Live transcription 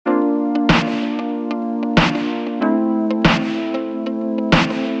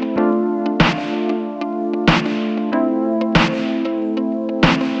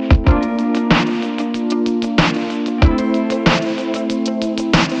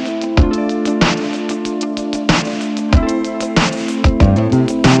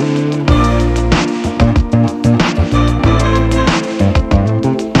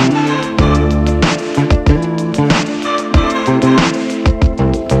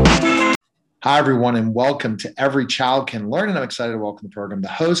Hi, everyone, and welcome to Every Child Can Learn. And I'm excited to welcome the program, the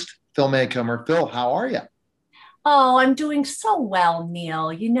host, Phyl Macomber. Phil, how are you? Oh, I'm doing so well,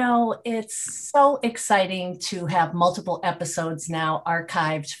 Neil. It's so exciting to have multiple episodes now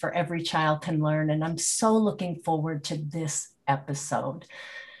archived for Every Child Can Learn. And I'm so looking forward to this episode.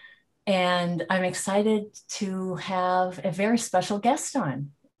 And I'm excited to have a very special guest on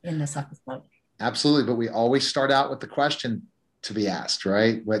in this episode. Absolutely. But we always start out with the question to be asked,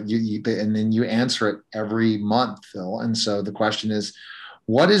 right? And then you answer it every month, Phil. And so the question is,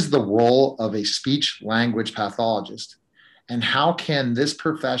 what is the role of a speech language pathologist? And how can this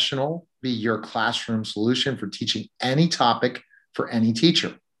professional be your classroom solution for teaching any topic for any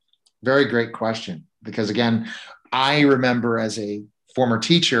teacher? Very great question. Because again, I remember as a former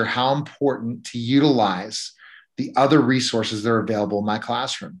teacher how important to utilize the other resources that are available in my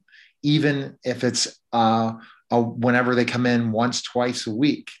classroom, even if it's whenever they come in once, twice a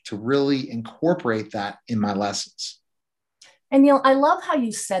week, to really incorporate that in my lessons. And Neil, I love how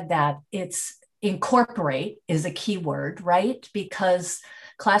you said that. It's incorporate is a key word, right? Because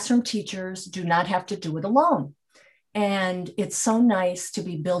classroom teachers do not have to do it alone. And it's so nice to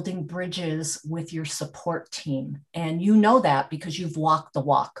be building bridges with your support team. And you know that because you've walked the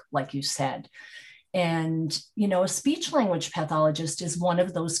walk, like you said. And, a speech language pathologist is one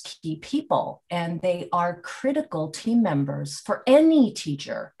of those key people, and they are critical team members for any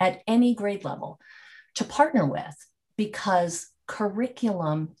teacher at any grade level to partner with because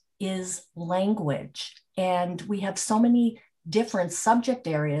curriculum is language. And we have so many different subject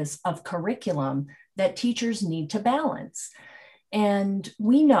areas of curriculum that teachers need to balance. And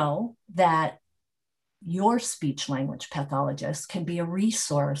we know that your speech language pathologist can be a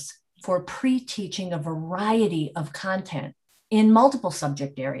resource for pre-teaching a variety of content in multiple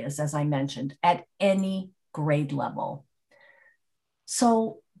subject areas, as I mentioned, at any grade level.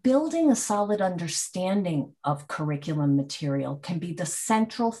 So building a solid understanding of curriculum material can be the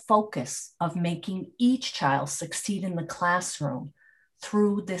central focus of making each child succeed in the classroom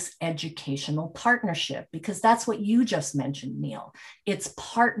through this educational partnership, because that's what you just mentioned, Neil. It's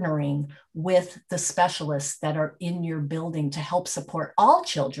partnering with the specialists that are in your building to help support all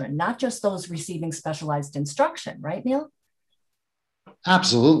children, not just those receiving specialized instruction, right, Neil?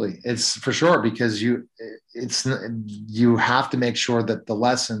 Absolutely. It's for sure because you have to make sure that the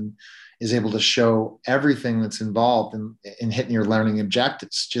lesson is able to show everything that's involved in hitting your learning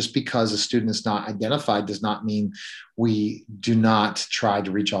objectives. Just because a student is not identified does not mean we do not try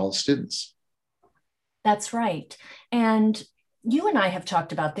to reach all the students. That's right. And you and I have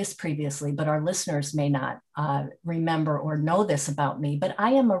talked about this previously, but our listeners may not remember or know this about me, but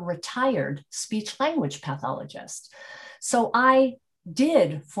I am a retired speech language pathologist. So I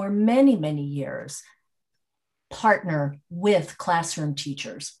did for many, many years partner with classroom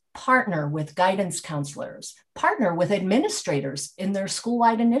teachers, partner with guidance counselors, partner with administrators in their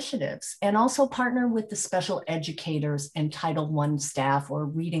school-wide initiatives, and also partner with the special educators and Title I staff or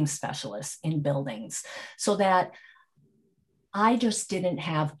reading specialists in buildings so that I just didn't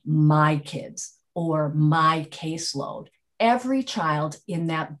have my kids or my caseload. Every child in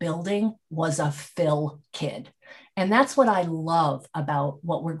that building was a Phil kid. And that's what I love about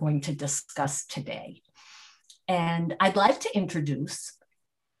what we're going to discuss today. And I'd like to introduce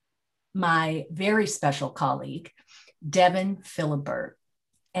my very special colleague, Devon Philibert.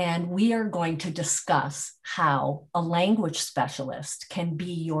 And we are going to discuss how a language specialist can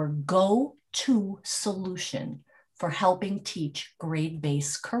be your go-to solution for helping teach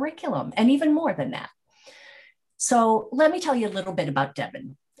grade-based curriculum, and even more than that. So let me tell you a little bit about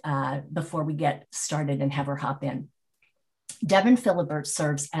Devon before we get started and have her hop in. Devon Philibert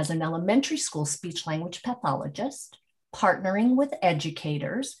serves as an elementary school speech language pathologist, partnering with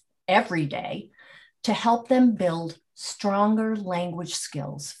educators every day to help them build stronger language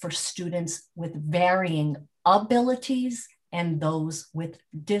skills for students with varying abilities and those with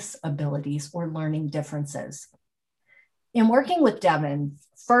disabilities or learning differences. In working with Devon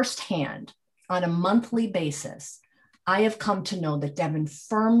firsthand on a monthly basis, I have come to know that Devon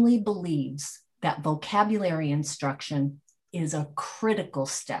firmly believes that vocabulary instruction is a critical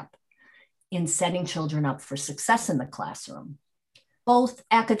step in setting children up for success in the classroom, both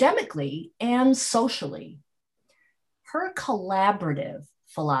academically and socially. Her collaborative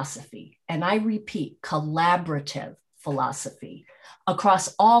philosophy, and I repeat, collaborative philosophy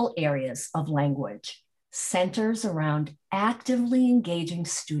across all areas of language, centers around actively engaging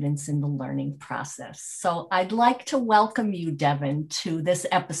students in the learning process. So I'd like to welcome you, Devon, to this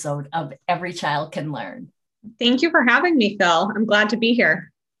episode of Every Child Can Learn. Thank you for having me, Phil. I'm glad to be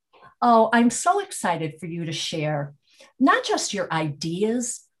here. Oh, I'm so excited for you to share not just your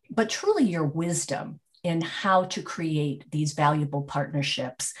ideas, but truly your wisdom in how to create these valuable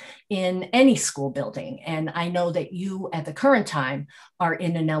partnerships in any school building. And I know that you at the current time are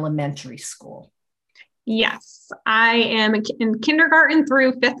in an elementary school. Yes, I am in kindergarten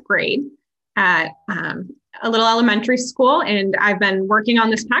through fifth grade at a little elementary school, and I've been working on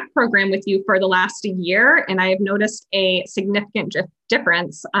this PAC program with you for the last year, and I have noticed a significant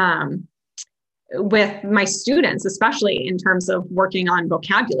difference with my students, especially in terms of working on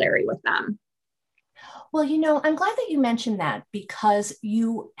vocabulary with them. Well, I'm glad that you mentioned that, because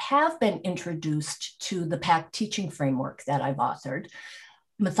you have been introduced to the PAC teaching framework that I've authored,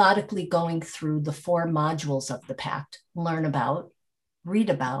 methodically going through the 4 modules of the PAC: learn about, read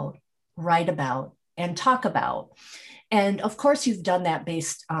about, write about, and talk about. And of course, you've done that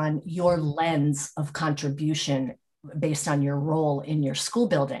based on your lens of contribution, based on your role in your school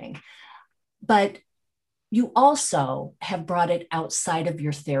building. But you also have brought it outside of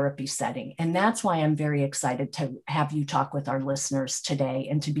your therapy setting. And that's why I'm very excited to have you talk with our listeners today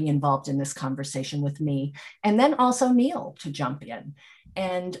and to be involved in this conversation with me. And then also Neil to jump in.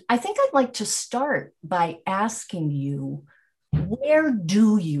 And I think I'd like to start by asking you, where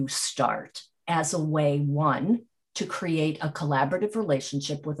do you start as a way, one, to create a collaborative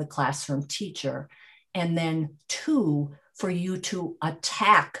relationship with a classroom teacher, and then 2, for you to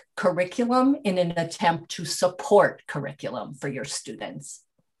attack curriculum in an attempt to support curriculum for your students?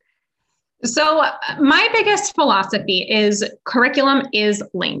 So my biggest philosophy is curriculum is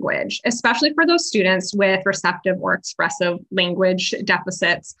language, especially for those students with receptive or expressive language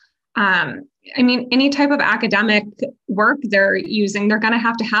deficits. Any type of academic work they're using, they're going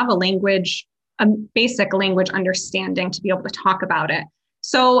to have a language, a basic language understanding to be able to talk about it.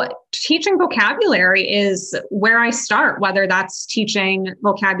 So teaching vocabulary is where I start, whether that's teaching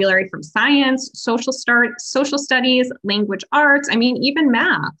vocabulary from science, social studies, language arts, even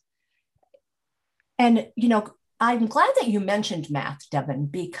math. And, I'm glad that you mentioned math, Devon,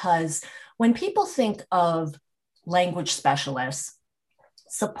 because when people think of language specialists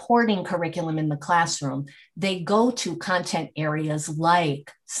supporting curriculum in the classroom, they go to content areas like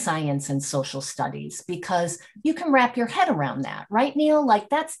science and social studies, because you can wrap your head around that, right, Neil? Like,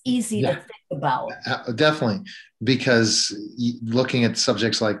 that's easy to think about. Definitely, because looking at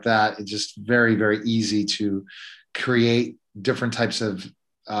subjects like that, it's just very, very easy to create different types of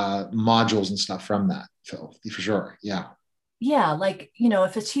modules and stuff from that. So for sure. Yeah. Yeah, like,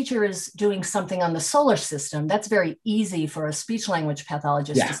 if a teacher is doing something on the solar system, that's very easy for a speech language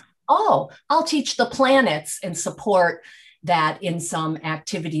pathologist to say, oh, I'll teach the planets and support that in some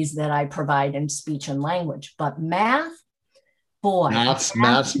activities that I provide in speech and language. But math, boy. Math's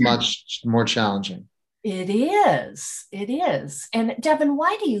much more challenging. It is. It is. And Devon,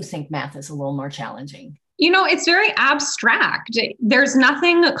 why do you think math is a little more challenging? It's very abstract. There's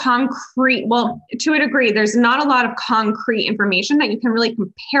nothing concrete. Well, to a degree, there's not a lot of concrete information that you can really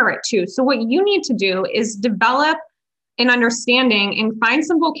compare it to. So what you need to do is develop an understanding and find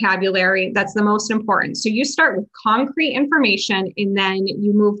some vocabulary that's the most important. So you start with concrete information, and then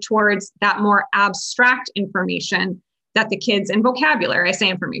you move towards that more abstract information that the kids, and vocabulary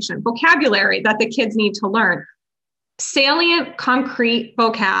that the kids need to learn. Salient, concrete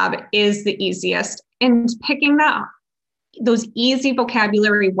vocab is the easiest. And picking those easy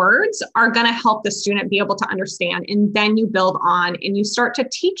vocabulary words are going to help the student be able to understand. And then you build on and you start to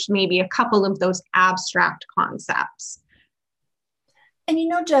teach maybe a couple of those abstract concepts. And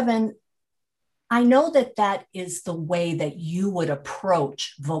Devon, I know that is the way that you would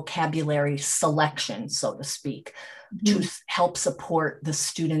approach vocabulary selection, so to speak, to help support the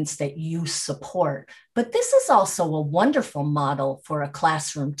students that you support. But this is also a wonderful model for a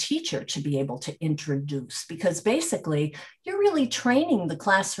classroom teacher to be able to introduce, because basically you're really training the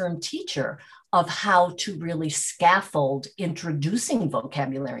classroom teacher of how to really scaffold introducing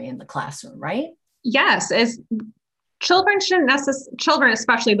vocabulary in the classroom, right? Yes, as children,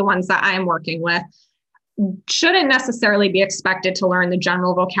 especially the ones that I am working with, shouldn't necessarily be expected to learn the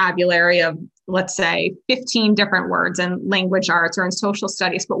general vocabulary of, let's say, 15 different words in language arts or in social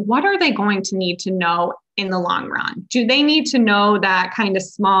studies. But what are they going to need to know in the long run? Do they need to know that kind of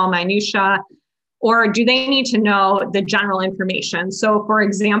small minutia, or do they need to know the general information? So, for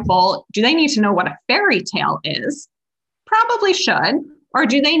example, do they need to know what a fairy tale is? Probably should. Or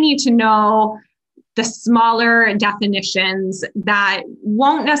do they need to know the smaller definitions that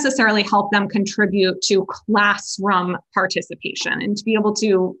won't necessarily help them contribute to classroom participation and to be able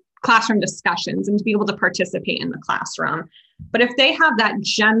to classroom discussions and to be able to participate in the classroom? But if they have that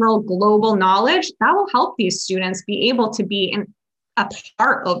general global knowledge, that will help these students be able to be a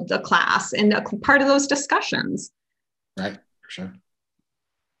part of the class and a part of those discussions. Right, for sure.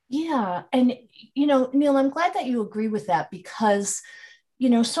 Yeah. And, Neil, I'm glad that you agree with that because,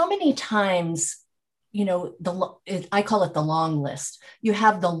 so many times, I call it the long list. You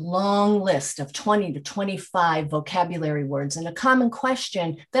have the long list of 20 to 25 vocabulary words. And a common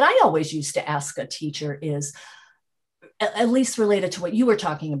question that I always used to ask a teacher is, at least related to what you were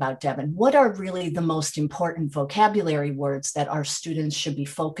talking about, Devon, what are really the most important vocabulary words that our students should be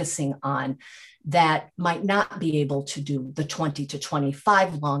focusing on that might not be able to do the 20 to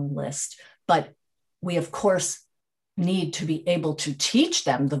 25 long list, but we, of course, need to be able to teach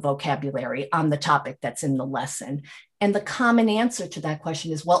them the vocabulary on the topic that's in the lesson. And the common answer to that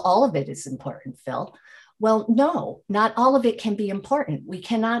question is, well, all of it is important, Phil. Well, no, not all of it can be important. We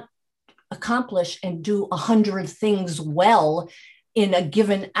cannot accomplish and do 100 things well in a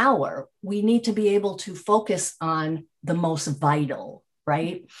given hour. We need to be able to focus on the most vital,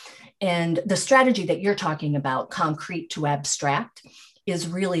 right? And the strategy that you're talking about, concrete to abstract, is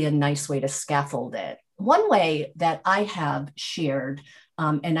really a nice way to scaffold it. One way that I have shared,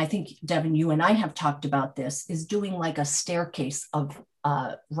 and I think, Devon, you and I have talked about this, is doing like a staircase of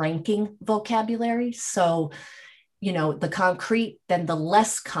ranking vocabulary. So, the concrete, then the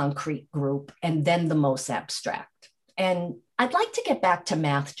less concrete group, and then the most abstract. And I'd like to get back to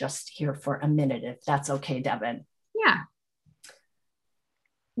math just here for a minute, if that's okay, Devon. Yeah.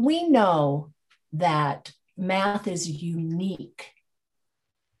 We know that math is unique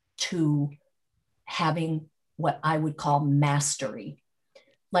to having what I would call mastery.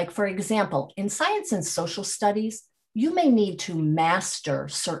 Like, for example, in science and social studies, you may need to master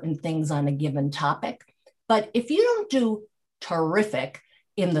certain things on a given topic. But if you don't do terrific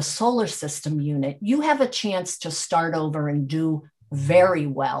in the solar system unit, you have a chance to start over and do very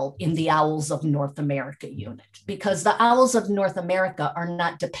well in the Owls of North America unit, because the Owls of North America are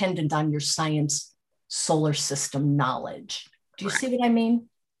not dependent on your science solar system knowledge. Do you see what I mean?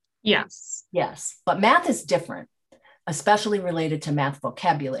 Yes. Yes. But math is different, especially related to math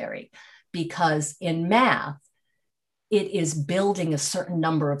vocabulary, because in math, it is building a certain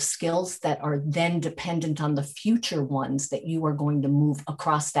number of skills that are then dependent on the future ones that you are going to move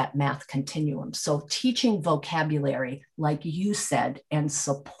across that math continuum. So teaching vocabulary, like you said, and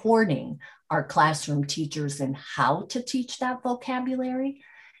supporting our classroom teachers in how to teach that vocabulary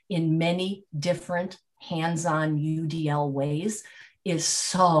in many different hands-on UDL ways is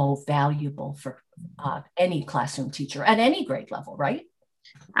so valuable for any classroom teacher at any grade level, right?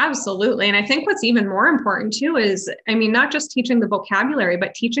 Absolutely. And I think what's even more important too is, not just teaching the vocabulary,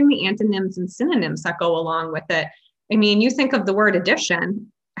 but teaching the antonyms and synonyms that go along with it. You think of the word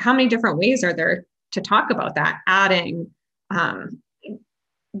addition, how many different ways are there to talk about that? Adding,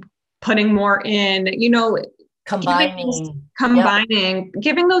 putting more in, combining,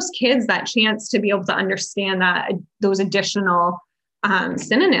 giving those kids that chance to be able to understand that those additional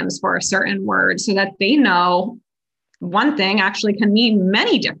synonyms for a certain word so that they know one thing actually can mean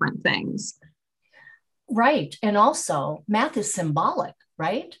many different things. Right. And also math is symbolic,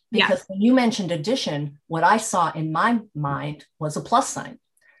 right? Because yes. When you mentioned addition, what I saw in my mind was a plus sign.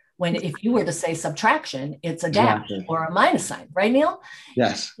 When if you were to say subtraction, it's a dash or a minus sign, right, Neil?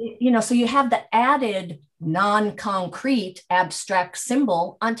 Yes. So you have the added non-concrete abstract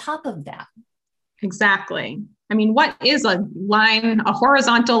symbol on top of that. Exactly. What is a line, a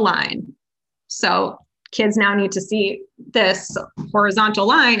horizontal line? So kids now need to see this horizontal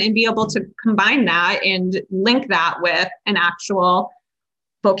line and be able to combine that and link that with an actual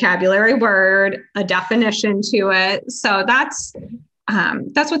vocabulary word, a definition to it. So that's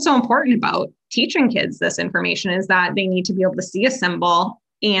what's so important about teaching kids this information, is that they need to be able to see a symbol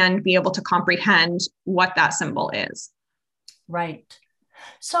and be able to comprehend what that symbol is. Right.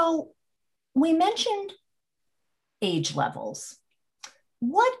 So we mentioned age levels.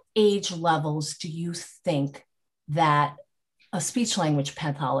 What age levels do you think that a speech language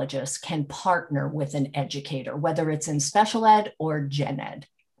pathologist can partner with an educator, whether it's in special ed or gen ed?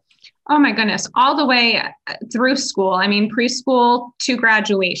 Oh my goodness, all the way through school. Preschool to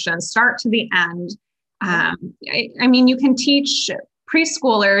graduation, start to the end. You can teach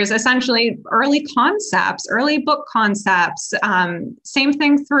preschoolers essentially early concepts, early book concepts, same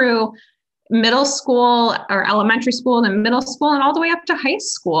thing through middle school or elementary school and middle school and all the way up to high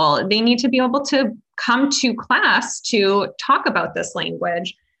school. They need to be able to come to class to talk about this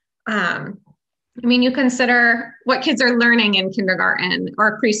language. You consider what kids are learning in kindergarten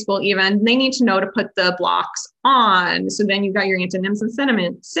or preschool even. They need to know to put the blocks on. So then you've got your antonyms and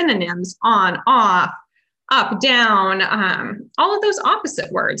synonyms, on, off, up, down, all of those opposite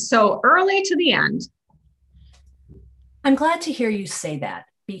words. So early to the end. I'm glad to hear you say that,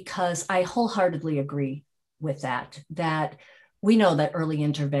 because I wholeheartedly agree with that we know that early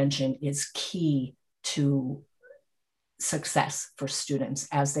intervention is key to success for students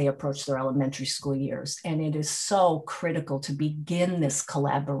as they approach their elementary school years. And it is so critical to begin this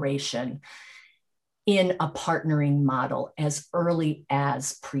collaboration in a partnering model as early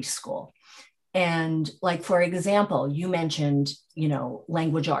as preschool. And like, for example, you mentioned,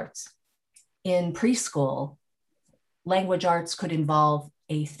 language arts. In preschool, language arts could involve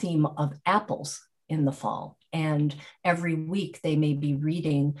a theme of apples in the fall. And every week they may be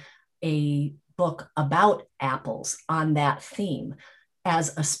reading a book about apples on that theme.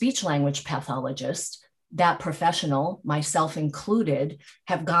 As a speech language pathologist, that professional, myself included,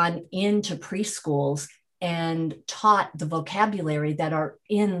 have gone into preschools and taught the vocabulary that are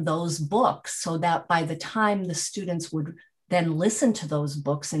in those books, so that by the time the students would then listen to those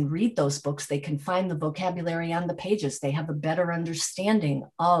books and read those books, they can find the vocabulary on the pages. They have a better understanding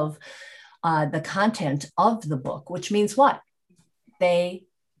of the content of the book, which means what? They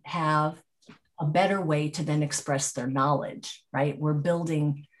have a better way to then express their knowledge, right? We're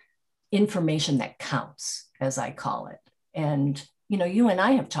building information that counts, as I call it. And, you and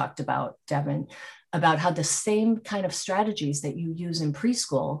I have talked about, Devon, about how the same kind of strategies that you use in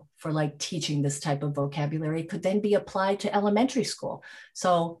preschool for like teaching this type of vocabulary could then be applied to elementary school.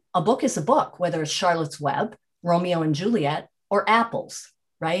 So a book is a book, whether it's Charlotte's Web, Romeo and Juliet, or apples,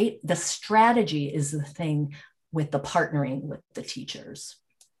 right? The strategy is the thing with the partnering with the teachers.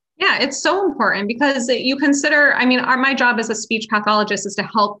 Yeah, it's so important because you consider, my job as a speech pathologist is to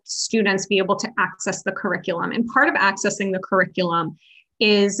help students be able to access the curriculum. And part of accessing the curriculum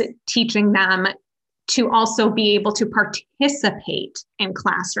is teaching them to also be able to participate in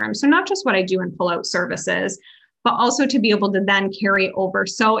classrooms. So not just what I do in pull-out services, but also to be able to then carry over.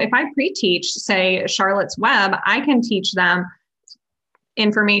 So if I pre-teach, say, Charlotte's Web, I can teach them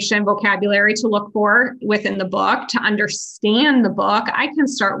information, vocabulary to look for within the book, to understand the book. I can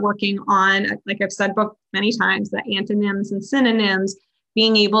start working on, like I've said many times, the antonyms and synonyms,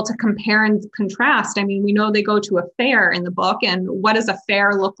 being able to compare and contrast. We know they go to a fair in the book, and what does a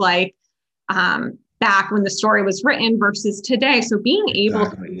fair look like back when the story was written versus today? So being able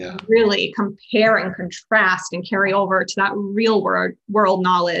to really compare and contrast and carry over to that real world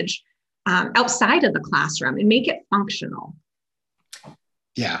knowledge outside of the classroom and make it functional.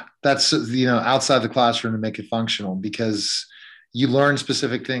 Yeah, that's, outside the classroom to make it functional, because you learn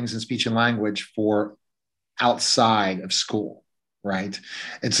specific things in speech and language for outside of school, right?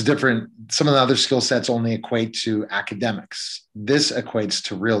 It's different. Some of the other skill sets only equate to academics. This equates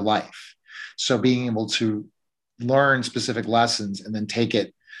to real life. So being able to learn specific lessons and then take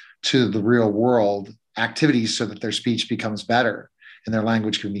it to the real world activities so that their speech becomes better and their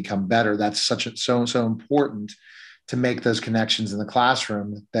language can become better. That's so important to make those connections in the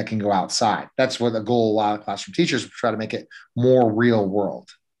classroom that can go outside. That's what the goal, a lot of classroom teachers try to make it more real world.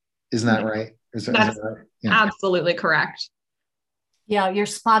 Isn't that right? Is that right? Yeah. Absolutely correct. Yeah, you're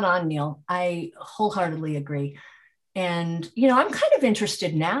spot on, Neil. I wholeheartedly agree. And, I'm kind of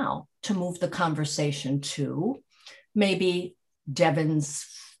interested now to move the conversation to maybe Devon's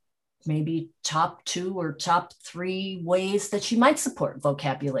top 2 or top 3 ways that she might support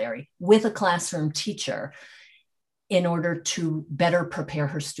vocabulary with a classroom teacher in order to better prepare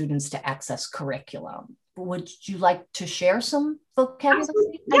her students to access curriculum. Would you like to share some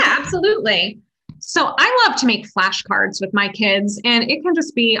vocabulary? Yeah, absolutely. So I love to make flashcards with my kids, and it can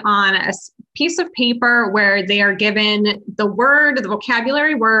just be on a piece of paper where they are given the word, the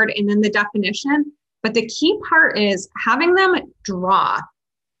vocabulary word, and then the definition. But the key part is having them draw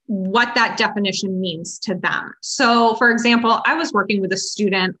what that definition means to them. So for example, I was working with a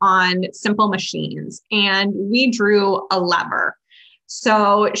student on simple machines, and we drew a lever.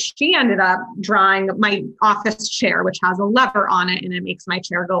 So she ended up drawing my office chair, which has a lever on it, and it makes my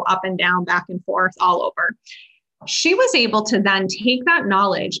chair go up and down, back and forth, all over. She was able to then take that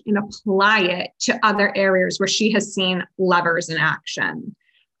knowledge and apply it to other areas where she has seen levers in action.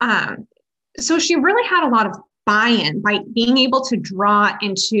 So she really had a lot of buy-in by being able to draw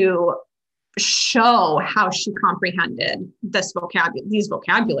and to show how she comprehended these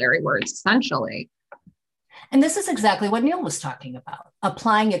vocabulary words, essentially. And this is exactly what Neil was talking about,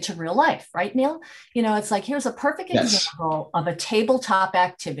 applying it to real life, right, Neil? It's like, here's a perfect example of a tabletop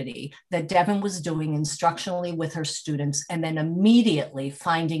activity that Devon was doing instructionally with her students, and then immediately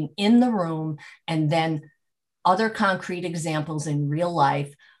finding in the room and then other concrete examples in real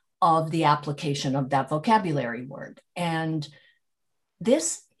life of the application of that vocabulary word. And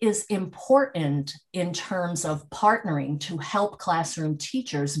this is important in terms of partnering to help classroom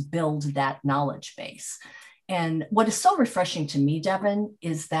teachers build that knowledge base. And what is so refreshing to me, Devon,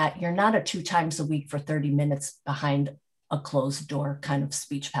 is that you're not a 2 times a week for 30 minutes behind a closed door kind of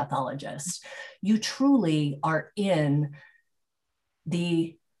speech pathologist. You truly are in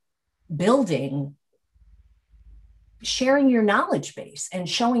the building, sharing your knowledge base and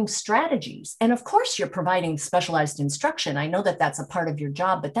showing strategies. And of course, you're providing specialized instruction. I know that that's a part of your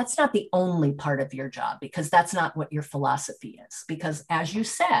job, but that's not the only part of your job, because that's not what your philosophy is. Because as you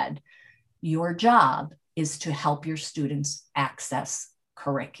said, your job is to help your students access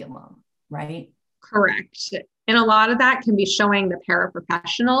curriculum, right? Correct. And a lot of that can be showing the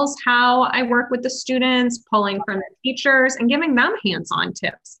paraprofessionals how I work with the students, pulling from the teachers and giving them hands-on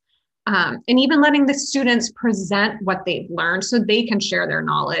tips. And even letting the students present what they've learned so they can share their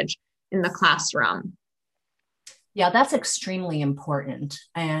knowledge in the classroom. Yeah, that's extremely important.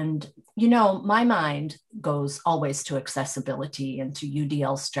 And, you know, my mind goes always to accessibility and to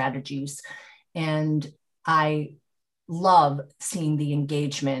UDL strategies. And I love seeing the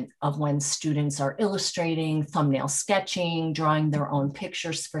engagement of when students are illustrating, thumbnail sketching, drawing their own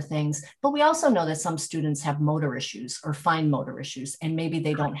pictures for things. But we also know that some students have motor issues or fine motor issues, and maybe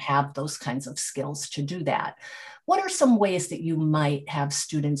they don't have those kinds of skills to do that. What are some ways that you might have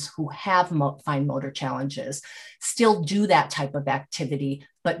students who have fine motor challenges still do that type of activity,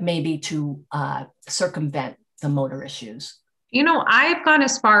 but maybe to circumvent the motor issues? You know, I've gone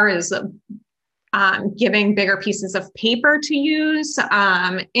as far as giving bigger pieces of paper to use,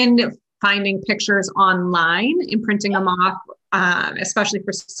 and finding pictures online and printing them off, especially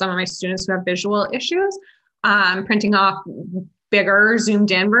for some of my students who have visual issues, printing off bigger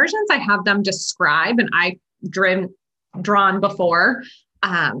zoomed in versions. I have them describe, and I've drawn before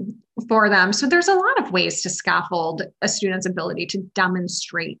for them. So there's a lot of ways to scaffold a student's ability to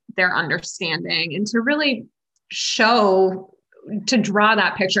demonstrate their understanding and to really show, to draw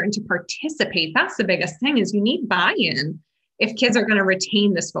that picture and to participate. That's the biggest thing, is you need buy-in if kids are going to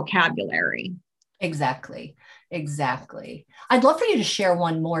retain this vocabulary. Exactly. I'd love for you to share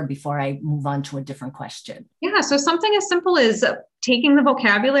one more before I move on to a different question. Yeah. So something as simple as taking the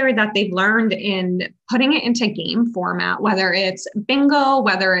vocabulary that they've learned and putting it into game format, whether it's bingo,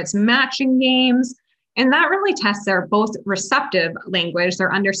 whether it's matching games. And that really tests their both receptive language,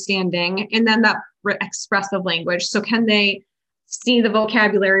 their understanding, and then that expressive language. So can they see the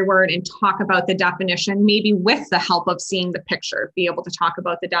vocabulary word and talk about the definition, maybe with the help of seeing the picture, be able to talk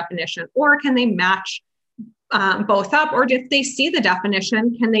about the definition? Or can they match both up? Or if they see the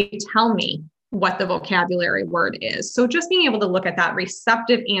definition, can they tell me what the vocabulary word is? So just being able to look at that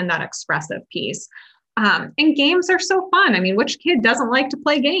receptive and that expressive piece. And games are so fun. I mean, which kid doesn't like to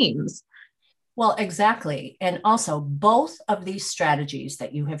play games? Well, exactly. And also both of these strategies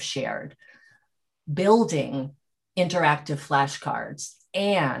that you have shared, building interactive flashcards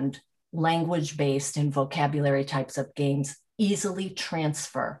and language-based and vocabulary types of games, easily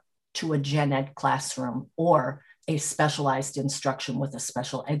transfer to a gen ed classroom or a specialized instruction with a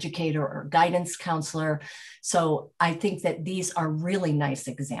special educator or guidance counselor. So I think that these are really nice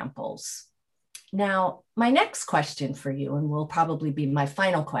examples. Now, my next question for you, and will probably be my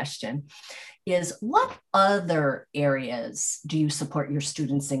final question, is what other areas do you support your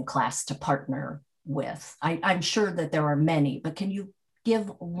students in class to partner with? I'm sure that there are many, but can you give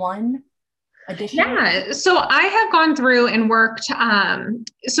one additional? Yeah, so I have gone through and worked,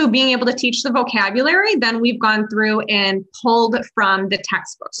 so being able to teach the vocabulary, then we've gone through and pulled from the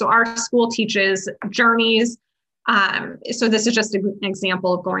textbook. So our school teaches journeys. So this is just an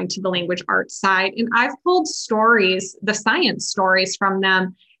example of going to the language arts side. And I've pulled stories, the science stories from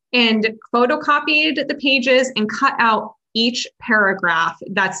them, and photocopied the pages and cut out each paragraph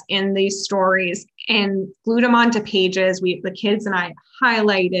that's in these stories and glued them onto pages. The kids and I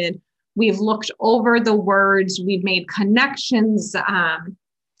highlighted, we've looked over the words, we've made connections,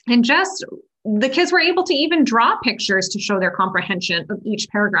 and just the kids were able to even draw pictures to show their comprehension of each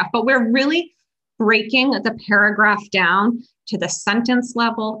paragraph. But we're really breaking the paragraph down to the sentence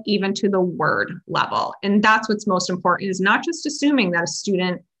level, even to the word level. And that's what's most important, is not just assuming that a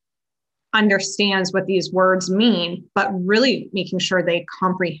student understands what these words mean, but really making sure they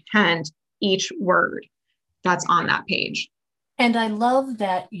comprehend each word that's on that page. And I love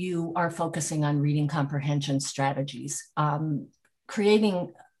that you are focusing on reading comprehension strategies.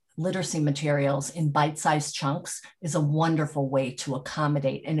 Creating literacy materials in bite-sized chunks is a wonderful way to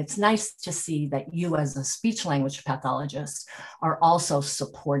accommodate. And it's nice to see that you, as a speech language pathologist, are also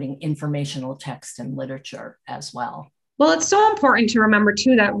supporting informational text and literature as well. Well, it's so important to remember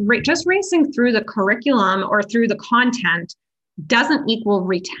too, that just racing through the curriculum or through the content doesn't equal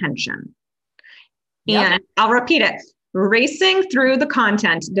retention. Yep. And I'll repeat it. racing through the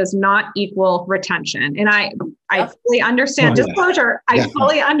content does not equal retention. And I fully understand disclosure. I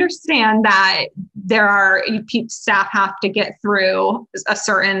fully understand that staff have to get through a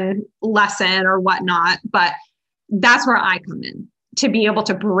certain lesson or whatnot, but that's where I come in, to be able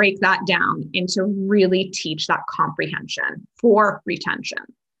to break that down and to really teach that comprehension for retention.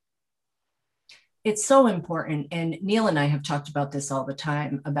 It's so important. And Neil and I have talked about this all the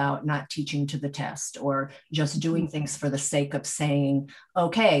time, about not teaching to the test or just doing things for the sake of saying,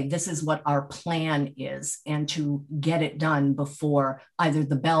 okay, this is what our plan is, and to get it done before either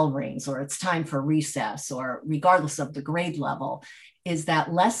the bell rings or it's time for recess, or regardless of the grade level, is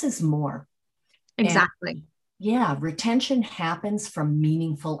that less is more. Exactly. And retention happens from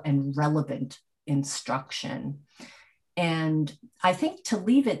meaningful and relevant instruction. And I think to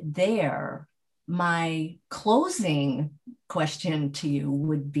leave it there, my closing question to you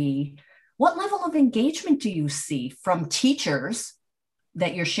would be, what level of engagement do you see from teachers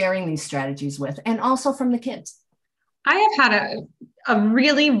that you're sharing these strategies with, and also from the kids? I have had a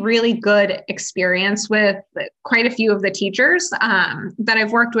really, really good experience with quite a few of the teachers that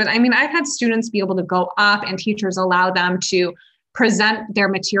I've worked with. I mean, I've had students be able to go up and teachers allow them to present their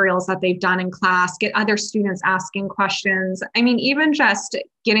materials that they've done in class, get other students asking questions. I mean, even just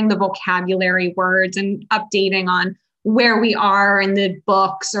getting the vocabulary words and updating on where we are in the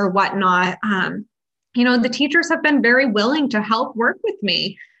books or whatnot. The teachers have been very willing to help work with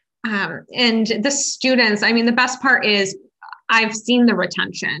me. And the students, I mean, the best part is I've seen the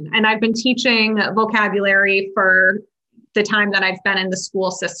retention, and I've been teaching vocabulary for the time that I've been in the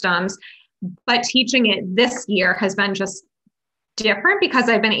school systems, but teaching it this year has been just different because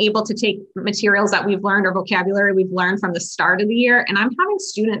I've been able to take materials that we've learned or vocabulary we've learned from the start of the year. And I'm having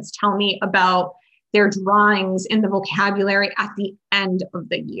students tell me about their drawings in the vocabulary at the end of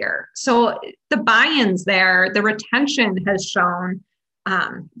the year. So the buy-ins there, the retention has shown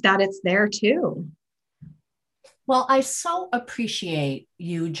that it's there too. Well, I so appreciate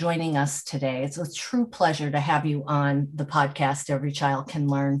you joining us today. It's a true pleasure to have you on the podcast, Every Child Can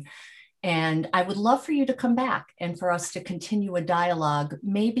Learn. And I would love for you to come back and for us to continue a dialogue,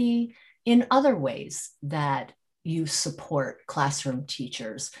 maybe in other ways that you support classroom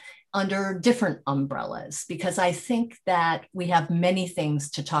teachers under different umbrellas, because I think that we have many things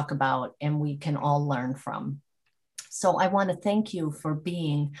to talk about and we can all learn from. So I want to thank you for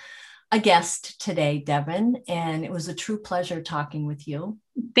being a guest today, Devon, and it was a true pleasure talking with you.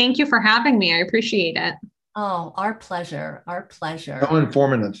 Thank you for having me. I appreciate it. Oh, our pleasure. Our pleasure. So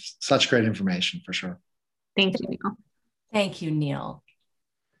informative. Such great information, for sure. Thank you, Neil. Thank you, Neil.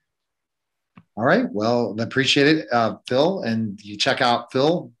 All right. Well, I appreciate it, Phil. And you check out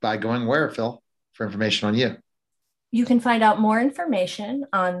Phil by going where, Phil, for information on you? You can find out more information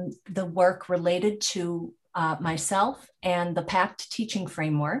on the work related to myself and the PACT teaching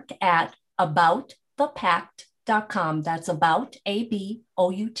framework at aboutthepact.com. That's about,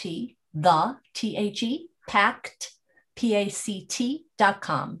 A-B-O-U-T, the T-H-E, PACT,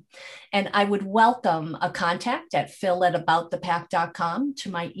 PACT.com. And I would welcome a contact at phil@aboutthepact.com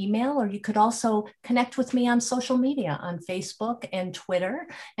to my email, or you could also connect with me on social media, on Facebook and Twitter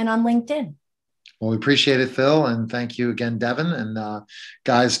and on LinkedIn. Well, we appreciate it, Phil. And thank you again, Devon. And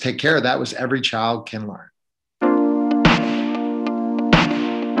guys, take care. That was Every Child Can Learn.